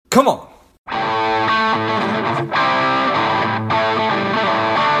Come on.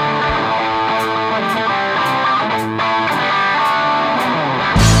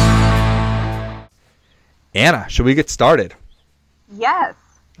 Anna, should we get started? Yes.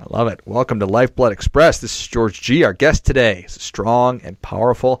 I love it. Welcome to Lifeblood Express. This is George G. Our guest today is strong and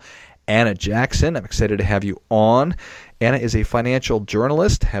powerful Anna Jackson. I'm excited to have you on. Anna is a financial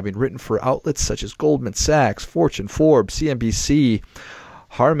journalist, having written for outlets such as Goldman Sachs, Fortune, Forbes, CNBC,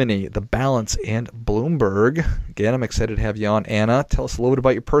 Harmony, The Balance, and Bloomberg. Again, I'm excited to have you on, Anna. Tell us a little bit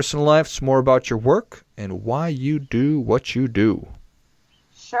about your personal life, some more about your work, and why you do what you do.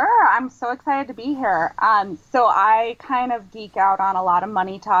 Sure. I'm so excited to be here. So I kind of geek out on a lot of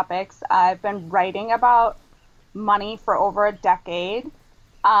money topics. I've been writing about money for over a decade.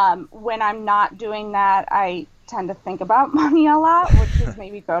 When I'm not doing that, I tend to think about money a lot, which is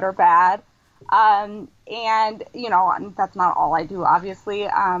maybe good or bad. And, you know, that's not all I do, obviously.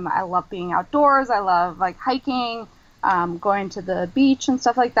 I love being outdoors. I love, like, hiking, going to the beach and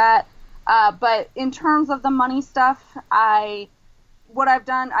stuff like that. But in terms of the money stuff, what I've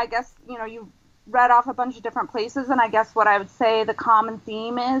done, I guess, you know, you read off a bunch of different places, and I guess what I would say the common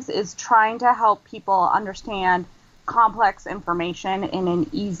theme is trying to help people understand complex information in an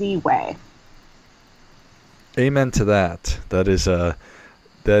easy way. Amen to that. That is,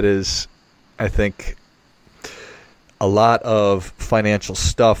 I think, a lot of financial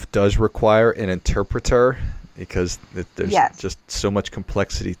stuff does require an interpreter because there's just so much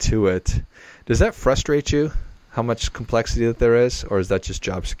complexity to it. Does that frustrate you? How much complexity that there is, or is that just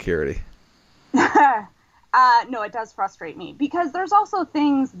job security? No, it does frustrate me because there's also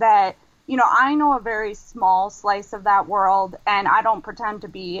things that, you know, I know a very small slice of that world, and I don't pretend to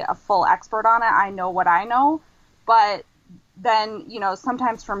be a full expert on it. I know what I know, but then, you know,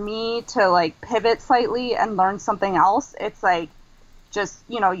 sometimes for me to like pivot slightly and learn something else, it's like just,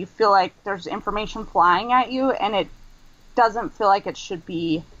 you know, you feel like there's information flying at you, and it doesn't feel like it should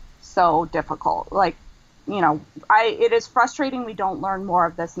be so difficult. Like, you know, it is frustrating we don't learn more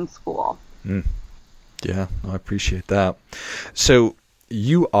of this in school. Yeah, I appreciate that. So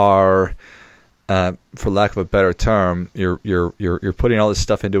you are, for lack of a better term, you're putting all this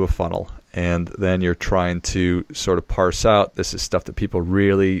stuff into a funnel, and then you're trying to sort of parse out, this is stuff that people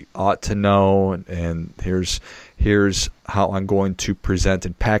really ought to know, and here's how I'm going to present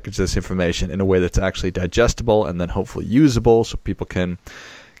and package this information in a way that's actually digestible and then hopefully usable so people can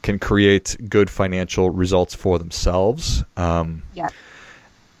create good financial results for themselves.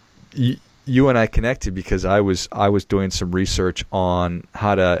 You and I connected because I was doing some research on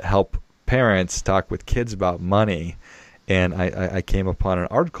how to help parents talk with kids about money, and I came upon an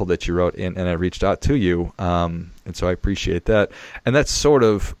article that you wrote and I reached out to you, and so I appreciate that. And that's sort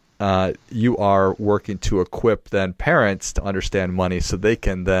of you are working to equip then parents to understand money so they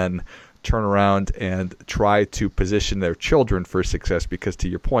can then turn around and try to position their children for success, because to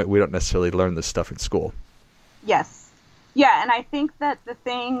your point, we don't necessarily learn this stuff in school. Yes. Yeah, and I think that the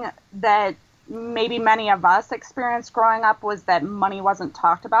thing that maybe many of us experienced growing up was that money wasn't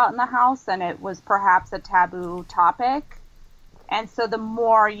talked about in the house, and it was perhaps a taboo topic. And so the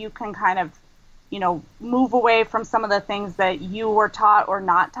more you can kind of, you know, move away from some of the things that you were taught or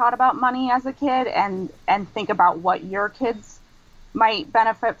not taught about money as a kid, and think about what your kids might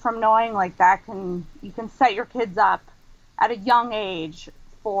benefit from knowing, like that you can set your kids up at a young age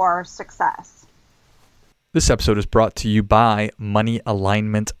for success. This episode is brought to you by Money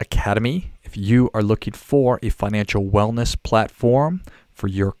Alignment Academy. If you are looking for a financial wellness platform for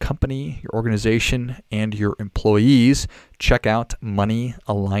your company, your organization, and your employees, check out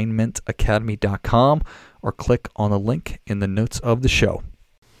moneyalignmentacademy.com or click on the link in the notes of the show.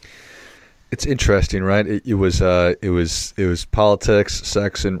 It's interesting, right? It was politics,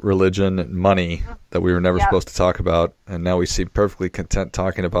 sex, and religion and money that we were never supposed to talk about, and now we seem perfectly content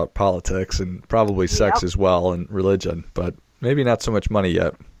talking about politics and probably sex as well and religion, but maybe not so much money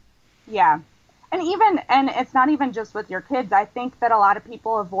yet. Yeah, and it's not even just with your kids. I think that a lot of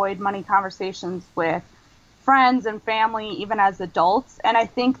people avoid money conversations with friends and family, even as adults, and I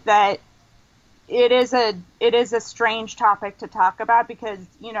think that it is a strange topic to talk about because,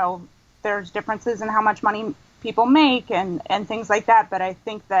 you know, there's differences in how much money people make and things like that. But I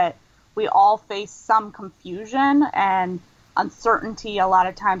think that we all face some confusion and uncertainty a lot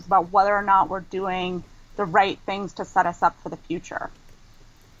of times about whether or not we're doing the right things to set us up for the future.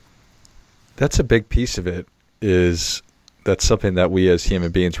 That's a big piece of it, is that's something that we as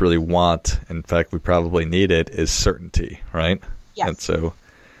human beings really want. In fact, we probably need it, is certainty, right? Yes. And so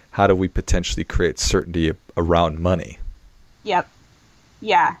how do we potentially create certainty around money? Yep.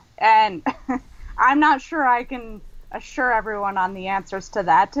 Yeah. And I'm not sure I can assure everyone on the answers to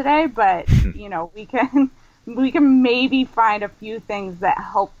that today, but we can maybe find a few things that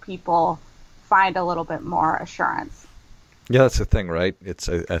help people find a little bit more assurance. Yeah, that's the thing, right?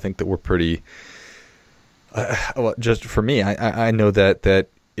 I think that we're pretty. Well, just for me, I know that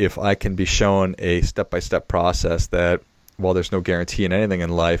if I can be shown a step-by-step process that, well, there's no guarantee in anything in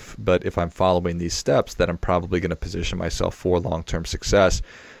life, but if I'm following these steps, that I'm probably going to position myself for long-term success.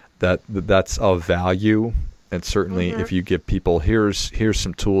 That's of value. And certainly if you give people, here's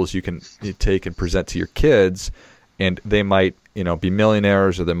some tools you take and present to your kids, and they might, be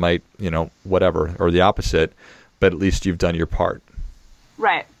millionaires, or they might, whatever, or the opposite, but at least you've done your part.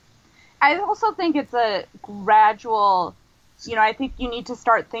 Right. I also think it's a gradual, I think you need to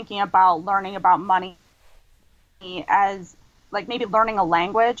start thinking about learning about money as like maybe learning a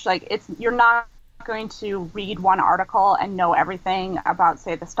language. Like you're not going to read one article and know everything about,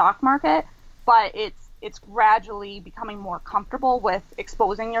 say, the stock market, but it's gradually becoming more comfortable with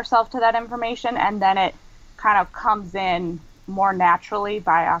exposing yourself to that information, and then it kind of comes in more naturally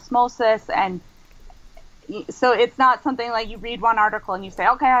by osmosis. And so it's not something like you read one article and you say,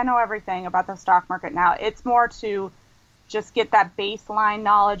 okay, I know everything about the stock market now. It's more to just get that baseline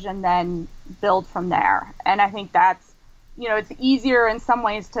knowledge and then build from there. And I think that's, it's easier in some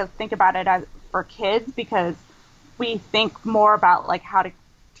ways to think about it as for kids, because we think more about like how to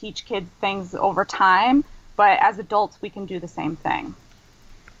teach kids things over time, but as adults we can do the same thing.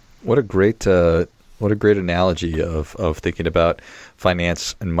 What a great analogy of thinking about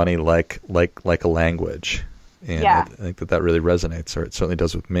finance and money like a language. And yeah. I think that really resonates, or it certainly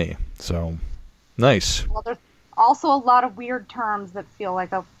does with me. So nice. Well, there's also a lot of weird terms that feel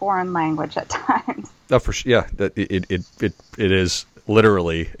like a foreign language at times. Oh, for sure. Yeah, that it is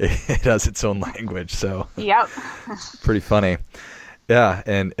literally, it has its own language. So yep. Pretty funny. Yeah,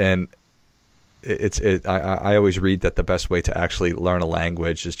 and I always read that the best way to actually learn a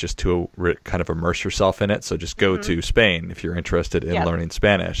language is just to kind of immerse yourself in it. So just go to Spain if you're interested in learning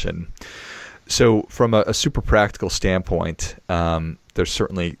Spanish. And so from a super practical standpoint, there's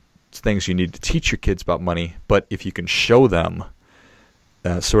certainly things you need to teach your kids about money, but if you can show them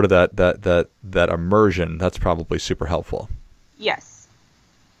sort of that immersion, that's probably super helpful. Yes.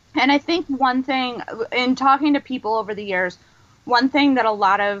 And I think one thing, in talking to people over the years, one thing that a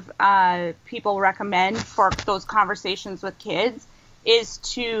lot of people recommend for those conversations with kids is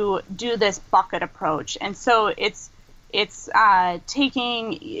to do this bucket approach. And so it's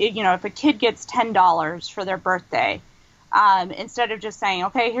taking, if a kid gets $10 for their birthday, instead of just saying,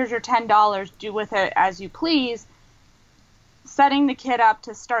 okay, here's your $10, do with it as you please, setting the kid up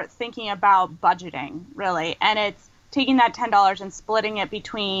to start thinking about budgeting, really. And it's taking that $10 and splitting it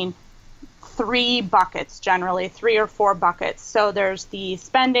between 3 buckets, generally 3 or 4 buckets. So there's the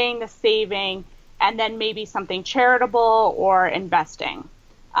spending, the saving, and then maybe something charitable or investing.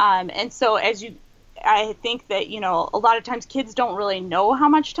 And so I think that, a lot of times kids don't really know how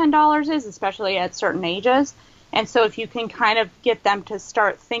much $10 is, especially at certain ages. And so if you can kind of get them to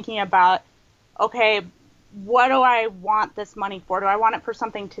start thinking about, okay, what do I want this money for? Do I want it for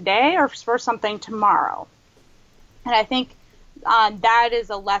something today or for something tomorrow? And I think that is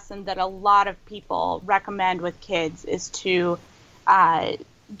a lesson that a lot of people recommend with kids, is to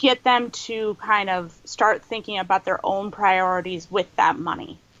get them to kind of start thinking about their own priorities with that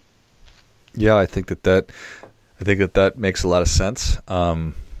money. Yeah, I think that makes a lot of sense.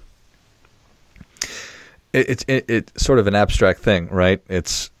 It's sort of an abstract thing, right?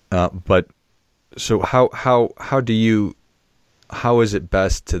 But so how is it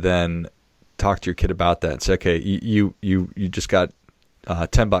best to then talk to your kid about that and say, okay, you just got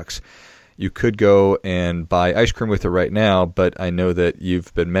 $10. You could go and buy ice cream with it right now, but I know that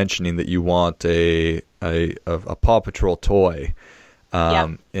you've been mentioning that you want a Paw Patrol toy.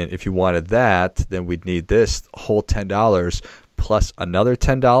 And if you wanted that, then we'd need this whole $10 plus another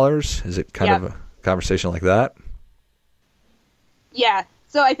 $10. Is it kind of a conversation like that? Yeah.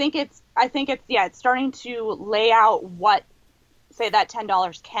 So I think it's starting to lay out what, say, that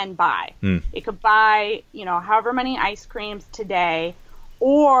 $10 can buy. It could buy, however many ice creams today,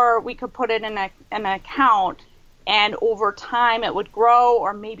 or we could put it in an account, and over time it would grow,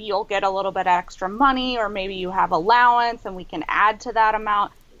 or maybe you'll get a little bit extra money, or maybe you have allowance and we can add to that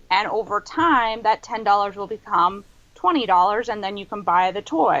amount. And over time, that $10 will become $20, and then you can buy the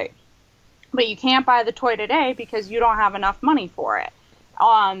toy. But you can't buy the toy today because you don't have enough money for it.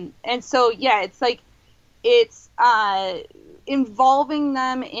 And so, it's involving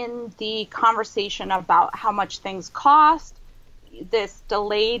them in the conversation about how much things cost, this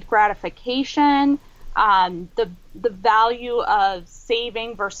delayed gratification, the value of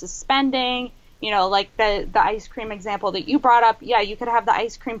saving versus spending, like the ice cream example that you brought up. Yeah, you could have the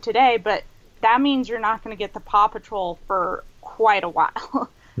ice cream today, but that means you're not going to get the Paw Patrol for quite a while.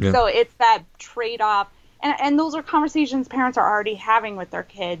 Yeah. So it's that trade-off. And those are conversations parents are already having with their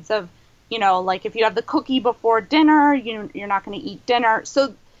kids of, like if you have the cookie before dinner, you're not going to eat dinner.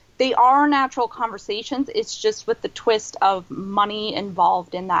 So they are natural conversations. It's just with the twist of money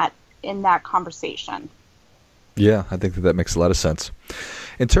involved in that conversation. Yeah, I think that makes a lot of sense.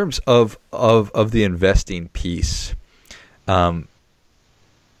 In terms of the investing piece,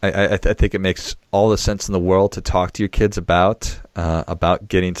 I think it makes all the sense in the world to talk to your kids about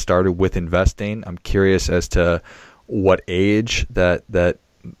getting started with investing. I'm curious as to what age that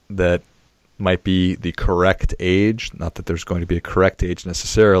might be the correct age. Not that there's going to be a correct age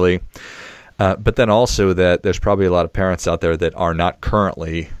necessarily, but then also that there's probably a lot of parents out there that are not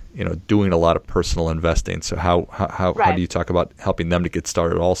currently doing a lot of personal investing. So how Right. do you talk about helping them to get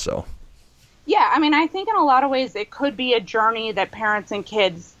started also? Yeah, I mean, I think in a lot of ways it could be a journey that parents and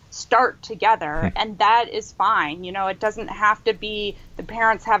kids start together, and that is fine. It doesn't have to be the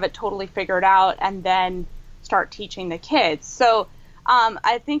parents have it totally figured out and then start teaching the kids. So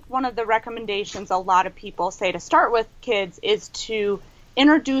I think one of the recommendations a lot of people say to start with kids is to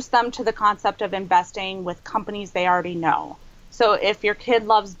introduce them to the concept of investing with companies they already know. So if your kid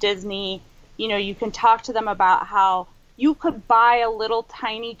loves Disney, you can talk to them about how you could buy a little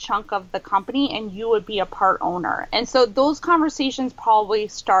tiny chunk of the company and you would be a part owner. And so those conversations probably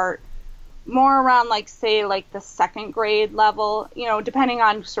start more around the second grade level, depending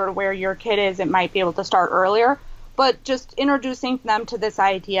on sort of where your kid is, it might be able to start earlier, but just introducing them to this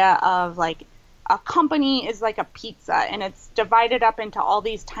idea of a company is like a pizza and it's divided up into all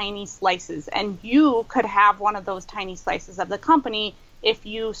these tiny slices, and you could have one of those tiny slices of the company if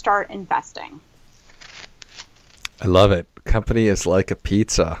you start investing. I love it. Company is like a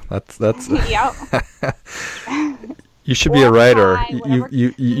pizza. That's Yep. You should be a writer. Whatever,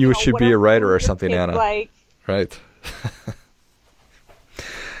 You should be a writer or something, Anna. Anna. Right.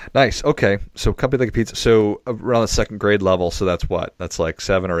 Nice. Okay. So company like a pizza. So around the second grade level. So that's what? That's like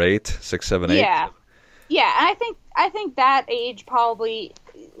 7 or 8, 6, 7, 8. Yeah. Yeah. And I think that age probably,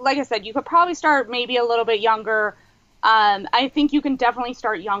 like I said, you could probably start maybe a little bit younger. I think you can definitely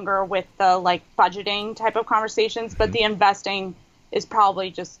start younger with the budgeting type of conversations, but the investing is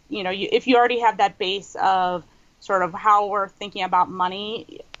probably just, if you already have that base of sort of how we're thinking about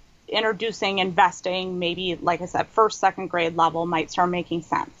money, introducing investing, maybe, like I said, first, second grade level might start making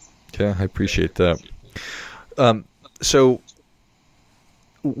sense. Yeah, I appreciate that. So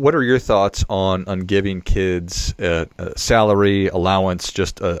what are your thoughts on giving kids a salary, allowance,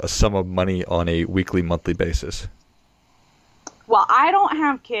 just a sum of money on a weekly, monthly basis? Well, I don't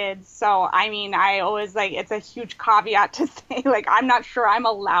have kids, so I mean, I always it's a huge caveat to say, I'm not sure I'm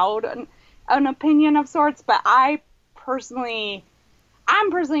allowed an opinion of sorts, but I'm personally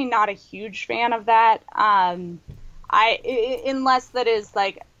not a huge fan of that. Unless that is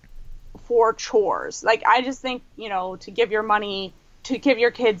for chores. I just think, to give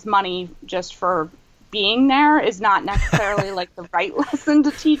your kids money just for being there is not necessarily the right lesson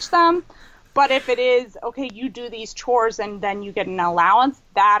to teach them. But if it is, okay, you do these chores and then you get an allowance,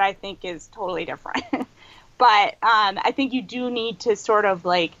 that I think is totally different. But I think you do need to sort of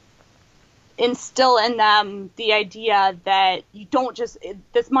instill in them the idea that you don't just,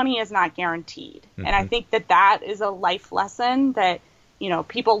 this money is not guaranteed. Mm-hmm. And I think that is a life lesson that,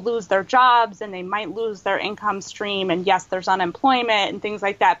 people lose their jobs and they might lose their income stream. And yes, there's unemployment and things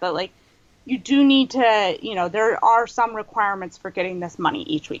like that. But you do need to, there are some requirements for getting this money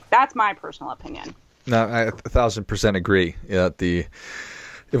each week. That's my personal opinion. No, I 1,000% agree. Yeah, if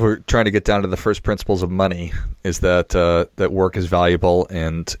we're trying to get down to the first principles of money, is that that work is valuable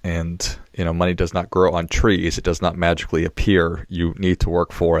and money does not grow on trees. It does not magically appear. You need to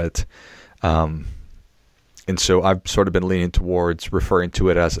work for it. And so I've sort of been leaning towards referring to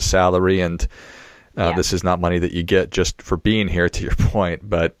it as a salary, and this is not money that you get just for being here, to your point,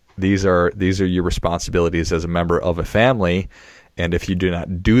 but these are your responsibilities as a member of a family, and if you do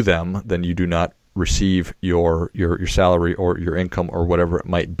not do them, then you do not receive your salary or your income or whatever it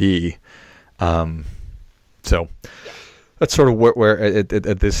might be. So that's sort of where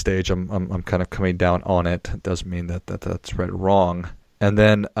at this stage I'm kind of coming down on it. It doesn't mean that's right or wrong. And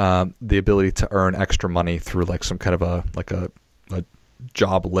then the ability to earn extra money through some kind of a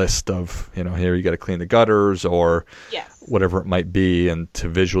job list of, here you got to clean the gutters or whatever it might be, and to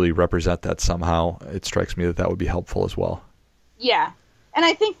visually represent that somehow, it strikes me that would be helpful as well. Yeah. And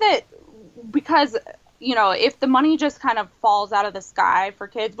I think that because, if the money just kind of falls out of the sky for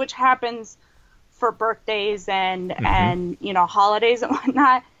kids, which happens for birthdays and holidays and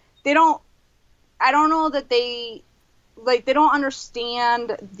whatnot, they don't I don't know that they don't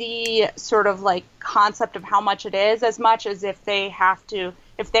understand the sort of like concept of how much it is as much as if they have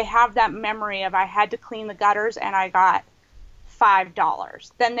that memory of I had to clean the gutters and I got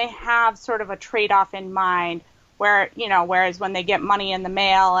 $5, then they have sort of a trade-off in mind where, whereas when they get money in the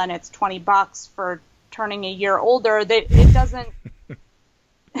mail and it's $20 for turning a year older, that it doesn't,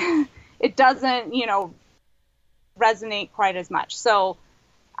 resonate quite as much. So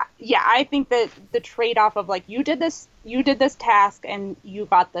yeah, I think that the trade-off of like, you did this task and you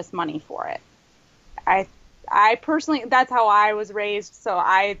got this money for it. I personally, that's how I was raised. So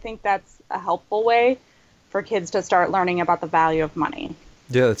I think that's a helpful way for kids to start learning about the value of money.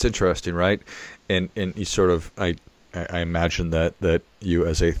 Yeah, that's interesting, right? And you sort of, I imagine that you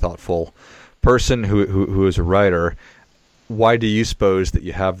as a thoughtful person who is a writer, why do you suppose that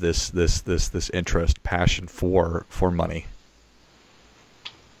you have this interest, passion for money?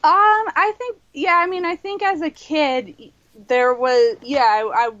 I think as a kid there was,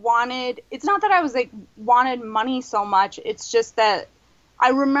 I wanted, it's not that I was like wanted money so much, it's just that I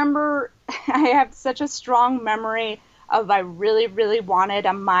remember I have such a strong memory of I really, really wanted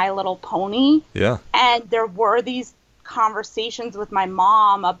a My Little Pony. Yeah. And there were these conversations with my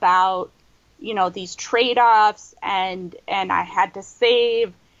mom about, these trade-offs and I had to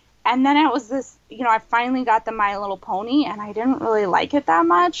save. And then it was this, I finally got the My Little Pony and I didn't really like it that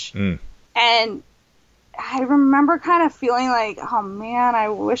much. Mm. And I remember kind of feeling like, oh man, I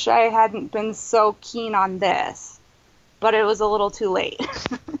wish I hadn't been so keen on this. But it was a little too late.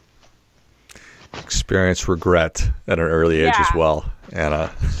 Experience regret at an early age as well,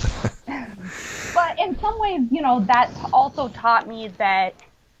 Anna. But in some ways, that's also taught me that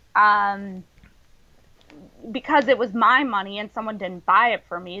because it was my money and someone didn't buy it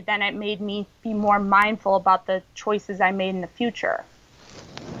for me, then it made me be more mindful about the choices I made in the future.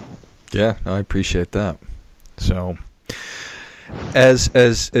 Yeah, I appreciate that. So, as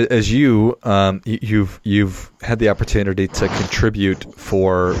you've had the opportunity to contribute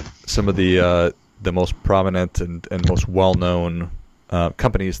for some of the most prominent and most well-known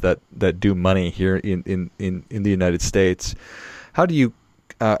companies that do money here in the United States, how do you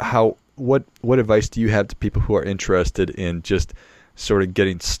what advice do you have to people who are interested in just sort of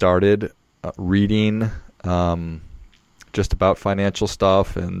getting started reading just about financial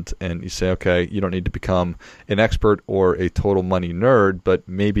stuff, and you say, okay, you don't need to become an expert or a total money nerd, but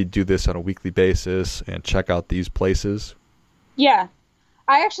maybe do this on a weekly basis and check out these places? Yeah.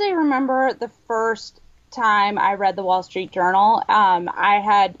 I actually remember the first time I read the Wall Street Journal.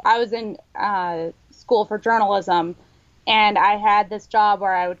 I was in school for journalism, and I had this job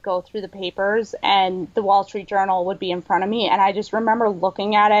where I would go through the papers and the Wall Street Journal would be in front of me. And I just remember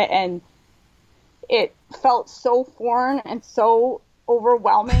looking at it and it felt so foreign and so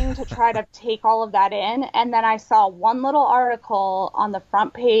overwhelming to try to take all of that in. And then I saw one little article on the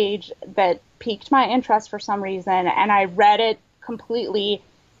front page that piqued my interest for some reason, and I read it completely.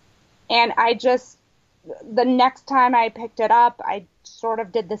 And the next time I picked it up, I sort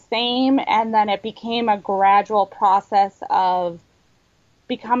of did the same, and then it became a gradual process of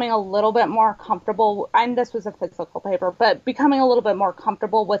becoming a little bit more comfortable, and this was a physical paper, but becoming a little bit more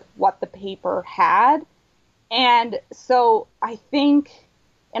comfortable with what the paper had. And so I think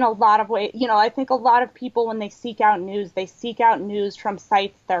in a lot of ways, I think a lot of people, when they seek out news from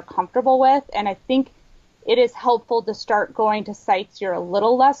sites they're comfortable with. And I think it is helpful to start going to sites you're a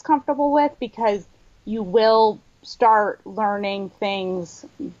little less comfortable with, because you will start learning things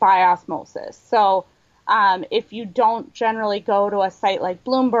by osmosis. So if you don't generally go to a site like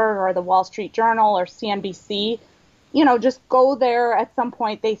Bloomberg or the Wall Street Journal or CNBC, just go there at some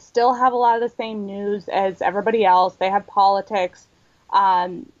point. They still have a lot of the same news as everybody else. They have politics,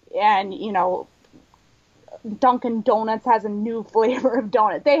 and Dunkin' Donuts has a new flavor of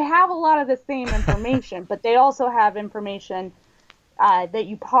donut. They have a lot of the same information, but they also have information that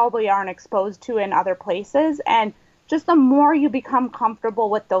you probably aren't exposed to in other places. And just the more you become comfortable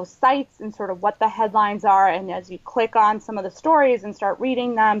with those sites and sort of what the headlines are, and as you click on some of the stories and start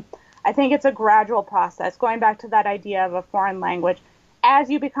reading them, I think it's a gradual process. Going back to that idea of a foreign language, as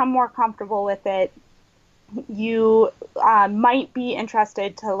you become more comfortable with it, you might be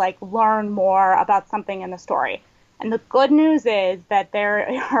interested to learn more about something in the story. And the good news is that there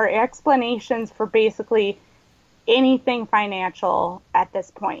are explanations for basically anything financial at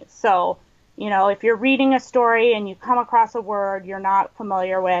this point. So, if you're reading a story and you come across a word you're not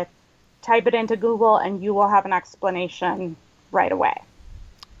familiar with, type it into Google and you will have an explanation right away.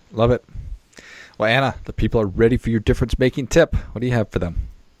 Love it. Well, Anna, the people are ready for your difference-making tip. What do you have for them?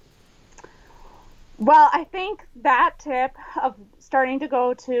 Well, I think that tip of starting to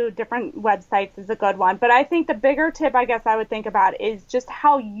go to different websites is a good one. But I think the bigger tip, I guess I would think about is just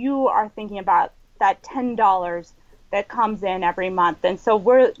how you are thinking about that $10 that comes in every month. And so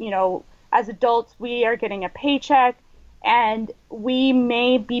we're, as adults, we are getting a paycheck and we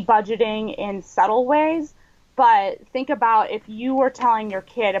may be budgeting in subtle ways. But think about if you were telling your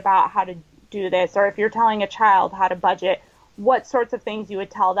kid about how to do this, or if you're telling a child how to budget, what sorts of things you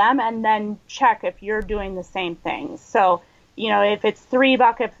would tell them, and then check if you're doing the same things. So, if it's 3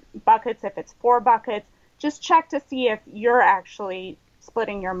 buckets, if it's 4 buckets, just check to see if you're actually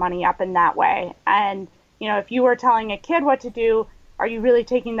splitting your money up in that way. And, if you were telling a kid what to do, are you really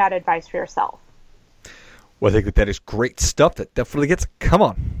taking that advice for yourself? Well, I think that is great stuff. That definitely gets, come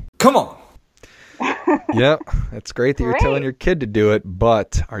on. Yeah, it's great that you're telling your kid to do it,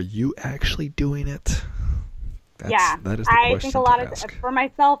 but are you actually doing it? That is the question. I think a lot for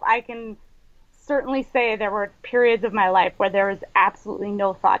myself, I can certainly say there were periods of my life where there was absolutely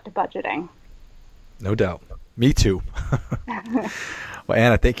no thought to budgeting. No doubt. Me too. Well,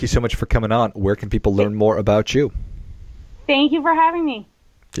 Anna, thank you so much for coming on. Where can people learn more about you? Thank you for having me.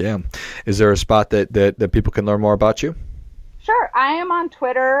 Yeah. Is there a spot that people can learn more about you? Sure. I am on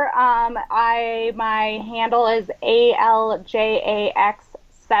Twitter. My handle is ALJAX7.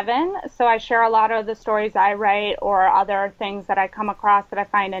 So I share a lot of the stories I write or other things that I come across that I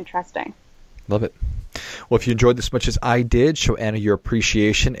find interesting. Love it. Well, if you enjoyed this as much as I did, show Anna your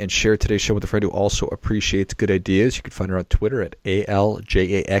appreciation and share today's show with a friend who also appreciates good ideas. You can find her on Twitter at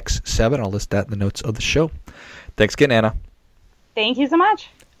ALJAX7. I'll list that in the notes of the show. Thanks again, Anna. Thank you so much.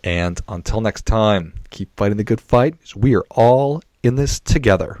 And until next time, keep fighting the good fight. We are all in this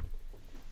together.